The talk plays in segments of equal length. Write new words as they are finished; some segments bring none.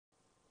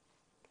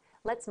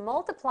Let's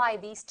multiply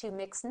these two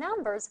mixed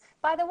numbers.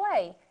 By the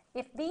way,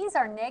 if these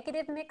are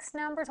negative mixed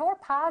numbers or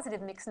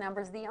positive mixed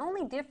numbers, the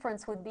only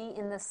difference would be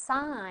in the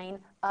sign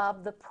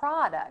of the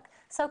product.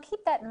 So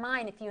keep that in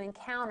mind if you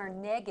encounter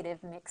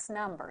negative mixed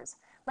numbers.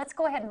 Let's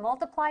go ahead and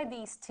multiply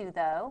these two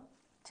though.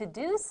 To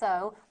do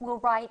so, we'll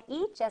write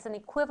each as an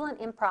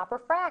equivalent improper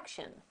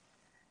fraction.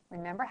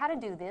 Remember how to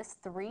do this.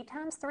 3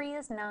 times 3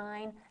 is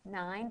 9.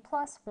 9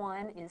 plus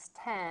 1 is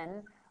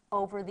 10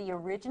 over the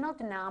original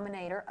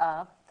denominator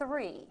of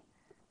 3.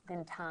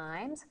 Then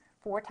times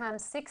 4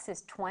 times 6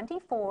 is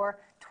 24.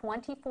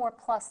 24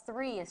 plus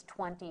 3 is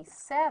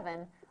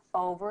 27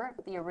 over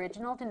the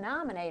original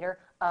denominator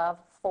of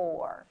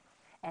 4.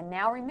 And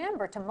now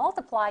remember, to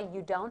multiply,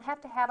 you don't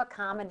have to have a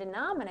common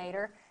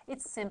denominator.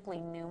 It's simply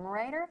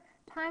numerator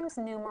times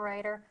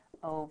numerator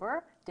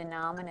over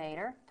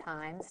denominator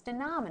times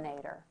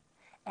denominator.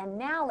 And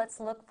now let's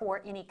look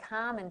for any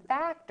common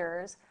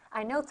factors.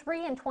 I know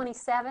 3 and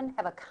 27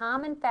 have a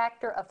common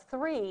factor of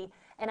 3,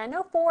 and I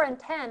know 4 and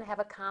 10 have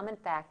a common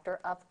factor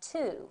of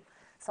 2.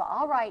 So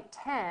I'll write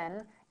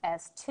 10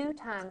 as 2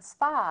 times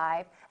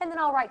 5, and then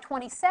I'll write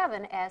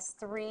 27 as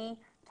 3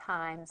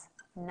 times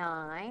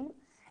 9.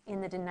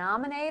 In the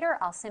denominator,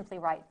 I'll simply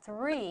write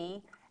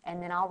 3,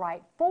 and then I'll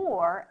write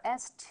 4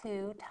 as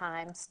 2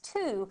 times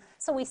 2.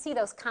 So we see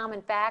those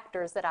common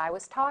factors that I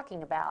was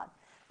talking about.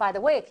 By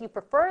the way, if you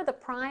prefer the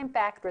prime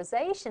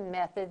factorization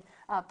method,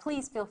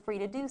 please feel free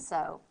to do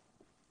so.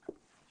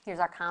 Here's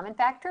our common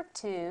factor of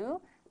 2,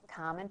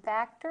 common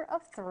factor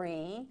of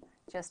 3,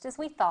 just as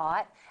we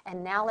thought,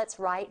 and now let's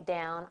write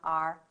down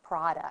our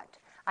product.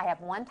 I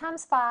have 1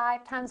 times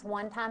 5 times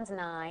 1 times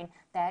 9,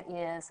 that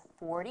is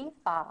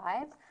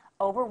 45,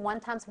 over 1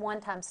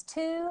 times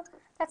 2,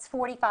 that's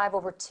 45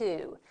 over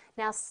 2.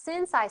 Now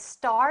since I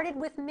started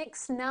with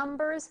mixed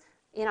numbers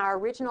in our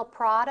original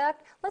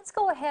product, let's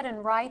go ahead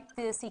and write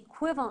this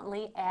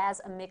equivalently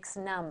as a mixed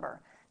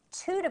number.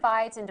 2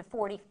 divides into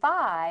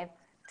 45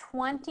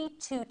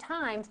 22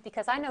 times,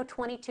 because I know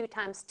 22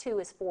 times 2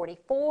 is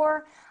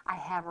 44. I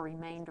have a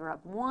remainder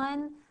of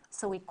 1.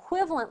 So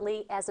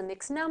equivalently, as a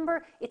mixed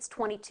number, it's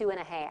 22 and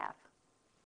a half.